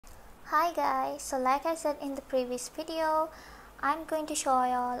Hi guys, so like I said in the previous video, I'm going to show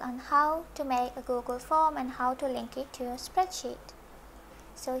you all on how to make a Google form and how to link it to your spreadsheet.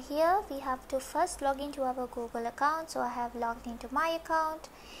 So here we have to first log into our Google account. So I have logged into my account.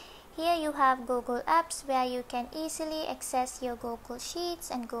 Here you have Google Apps where you can easily access your Google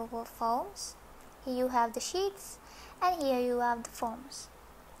Sheets and Google Forms. Here you have the sheets and here you have the forms.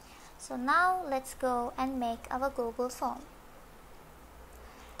 So now let's go and make our Google form.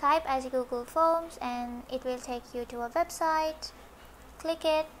 Type as Google Forms and it will take you to a website. Click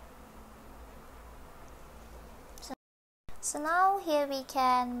it. So now here we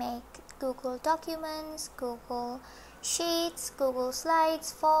can make Google Documents, Google Sheets, Google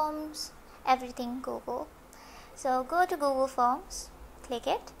Slides, Forms, everything Google. So go to Google Forms, click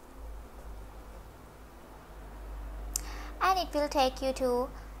it, and it will take you to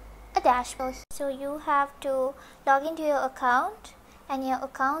a dashboard. So you have to log into your account and your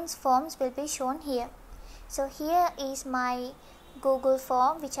account's forms will be shown here. So here is my Google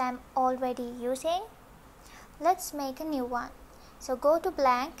form which I am already using. Let's make a new one. So go to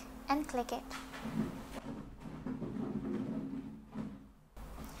blank and click it.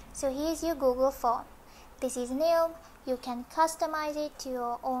 So here's your Google form. This is new. You can customize it to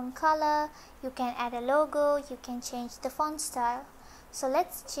your own color. You can add a logo. You can change the font style. So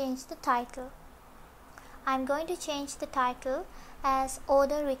let's change the title. I'm going to change the title as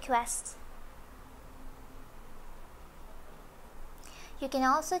order requests. You can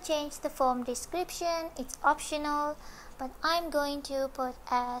also change the form description. It's optional, but I'm going to put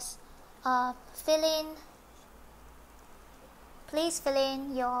as fill in. Please fill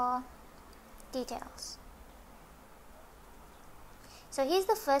in your details. So here's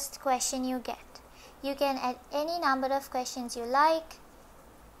the first question you get. You can add any number of questions you like.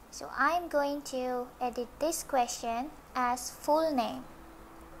 So I'm going to edit this question as full name.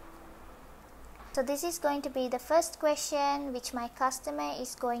 So this is going to be the first question which my customer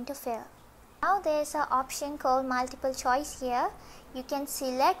is going to fill. Now there's an option called multiple choice here. You can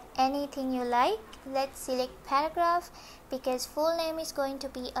select anything you like. Let's select paragraph because full name is going to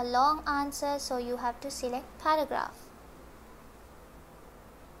be a long answer, so you have to select paragraph.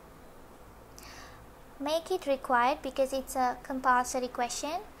 Make it required because it's a compulsory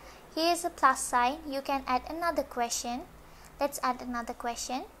question. Here's a plus sign. You can add another question. Let's add another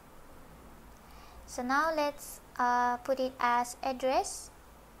question. So now let's put it as address.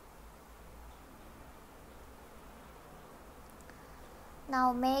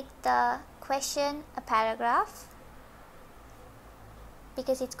 Now make the question a paragraph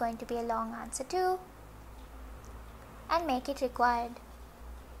because it's going to be a long answer too, and make it required.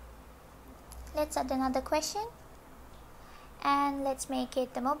 Let's add another question and let's make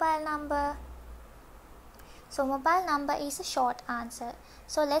it the mobile number. So mobile number is a short answer,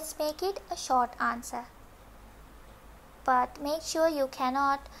 so let's make it a short answer, but make sure you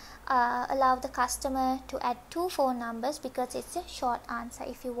cannot allow the customer to add two phone numbers because it's a short answer.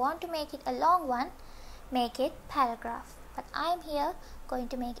 If you want to make it a long one, make it paragraph, but I'm here going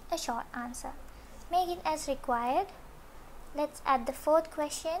to make it a short answer. Make it as required. Let's add the fourth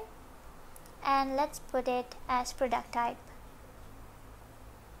question and let's put it as product type.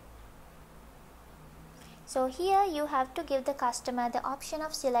 So here you have to give the customer the option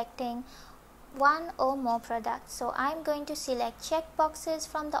of selecting one or more products. So I'm going to select check boxes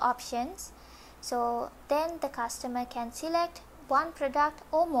from the options. So then the customer can select one product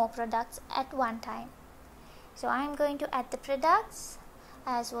or more products at one time. So I'm going to add the products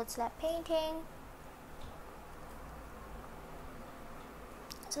as wood slab painting.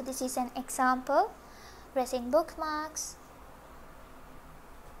 So this is an example. Resin bookmarks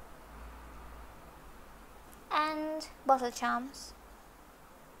and bottle charms.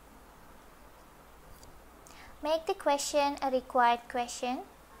 Make the question a required question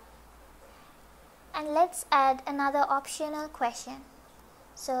and let's add another optional question.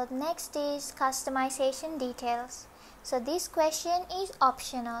 So next is customization details. So this question is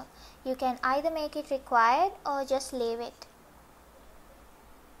optional. You can either make it required or just leave it.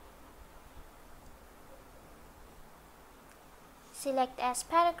 Select as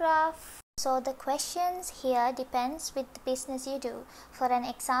paragraph. So the questions here depends with the business you do. For an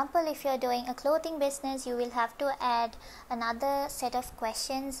example, if you're doing a clothing business, you will have to add another set of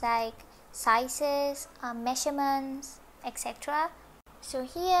questions like sizes, measurements, etc. So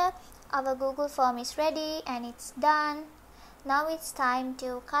here our Google form is ready and it's done. Now it's time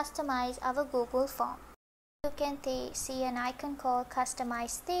to customize our Google form. You can see an icon called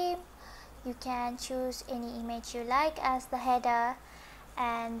customize theme. You can choose any image you like as the header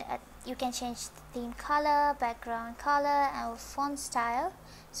and you can change the theme color, background color, and font style.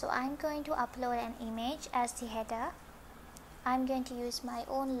 So I'm going to upload an image as the header. I'm going to use my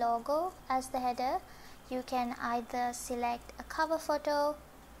own logo as the header. You can either select a cover photo.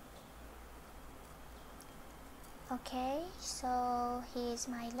 Okay, so here's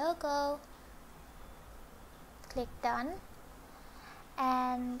my logo. Click done,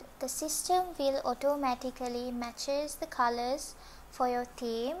 and the system will automatically matches the colors for your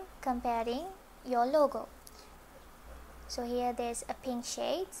theme comparing your logo. So here there's a pink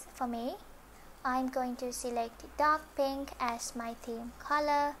shades for me. I'm going to select dark pink as my theme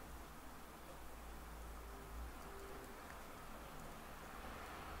color.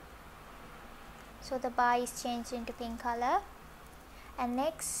 So the bar is changed into pink color, and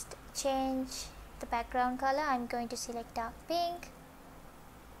next change the background color. I'm going to select dark pink,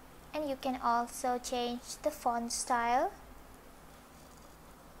 and you can also change the font style.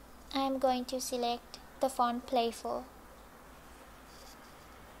 I'm going to select the font playful.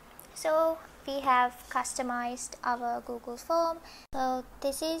 So we have customized our Google form. So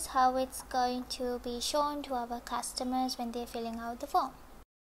this is how it's going to be shown to our customers when they're filling out the form.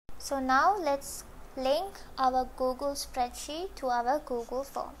 So now let's link our Google spreadsheet to our Google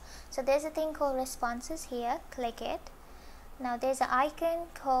form. So there's a thing called responses here. Click it. Now there's an icon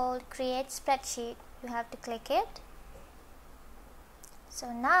called create spreadsheet. You have to click it.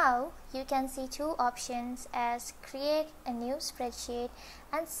 So now you can see two options as create a new spreadsheet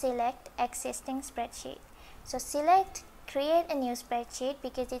and select existing spreadsheet. So select create a new spreadsheet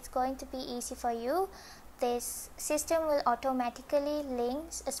because it's going to be easy for you. This system will automatically link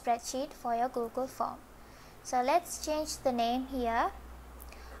a spreadsheet for your Google form. So let's change the name here.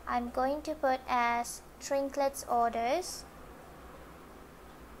 I'm going to put as Trinklets Orders.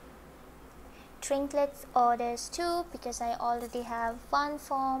 Trinklets Orders 2 because I already have one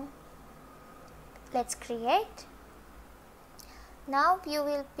form. Let's create. Now you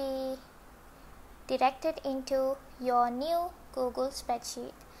will be directed into your new Google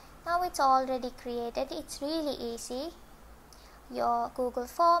spreadsheet. Now it's already created. It's really easy. Your Google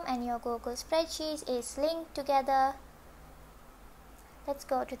form and your Google spreadsheet is linked together. Let's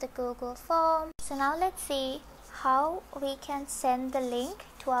go to the Google form. So now let's see how we can send the link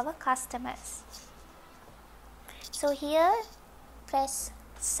to our customers. So here press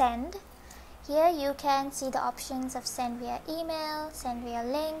send. Here you can see the options of send via email, send via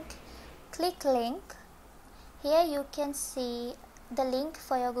link. Click link. Here you can see the link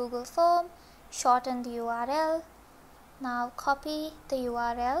for your Google form. Shorten the URL. Now copy the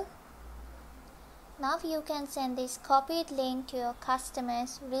URL. Now you can send this copied link to your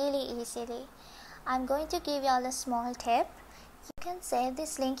customers really easily. I'm going to give you all a small tip. You can save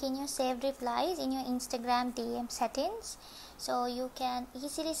this link in your saved replies in your Instagram DM settings. So you can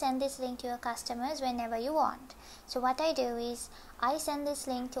easily send this link to your customers whenever you want. So what I do is I send this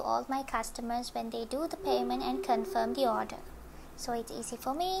link to all my customers when they do the payment and confirm the order. So it's easy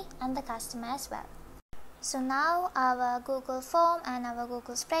for me and the customer as well. So now our Google form and our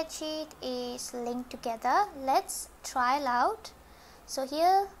Google spreadsheet is linked together. Let's trial out. So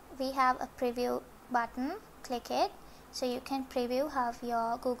here we have a preview button. Click it. So you can preview how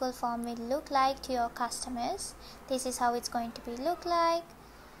your Google form will look like to your customers. This is how it's going to be look like.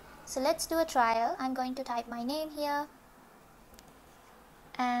 So let's do a trial. I'm going to type my name here.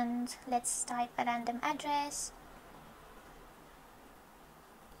 And let's type a random address.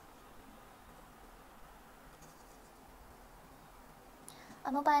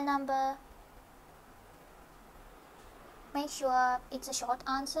 A mobile number. Make sure it's a short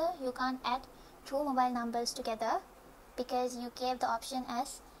answer. You can't add two mobile numbers together because you gave the option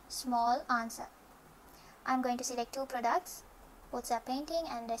as small answer. I'm going to select two products, WhatsApp painting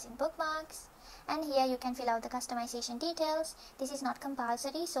and resin bookmarks, and here you can fill out the customization details. This is not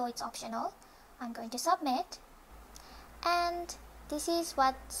compulsory, so it's optional. I'm going to submit, and this is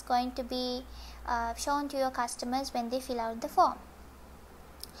what's going to be shown to your customers when they fill out the form.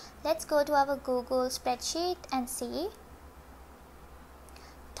 Let's go to our Google spreadsheet and see.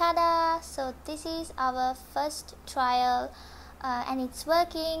 Ta-da! So this is our first trial and it's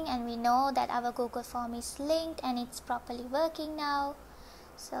working, and we know that our Google form is linked and it's properly working now.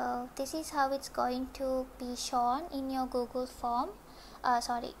 So this is how it's going to be shown in your Google form,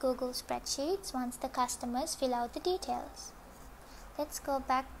 Google spreadsheets once the customers fill out the details. Let's go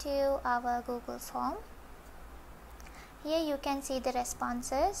back to our Google form. Here you can see the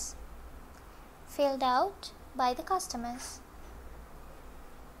responses filled out by the customers.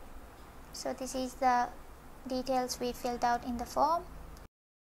 So this is the details we filled out in the form.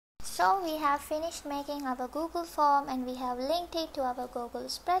 So we have finished making our Google form and we have linked it to our Google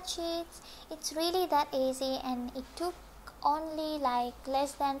spreadsheets. It's really that easy and it took only like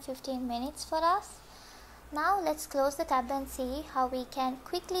less than 15 minutes for us. Now let's close the tab and see how we can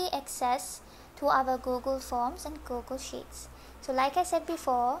quickly access to our Google Forms and Google Sheets. So like I said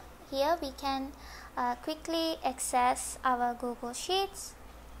before, here we can quickly access our Google Sheets.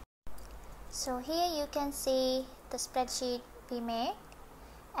 So here you can see the spreadsheet we made,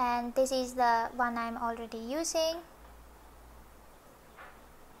 and this is the one I'm already using.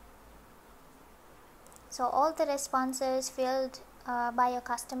 So all the responses filled by your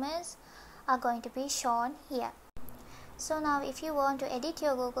customers are going to be shown here. So now if you want to edit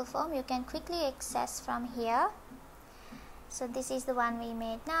your Google form, you can quickly access from here. So this is the one we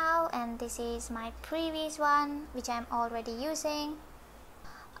made now, and this is my previous one which I'm already using.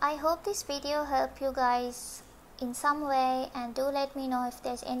 I hope this video helped you guys in some way, and do let me know if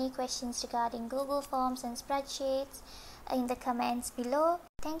there's any questions regarding Google Forms and spreadsheets in the comments below.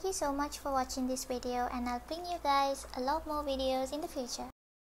 Thank you so much for watching this video, and I'll bring you guys a lot more videos in the future.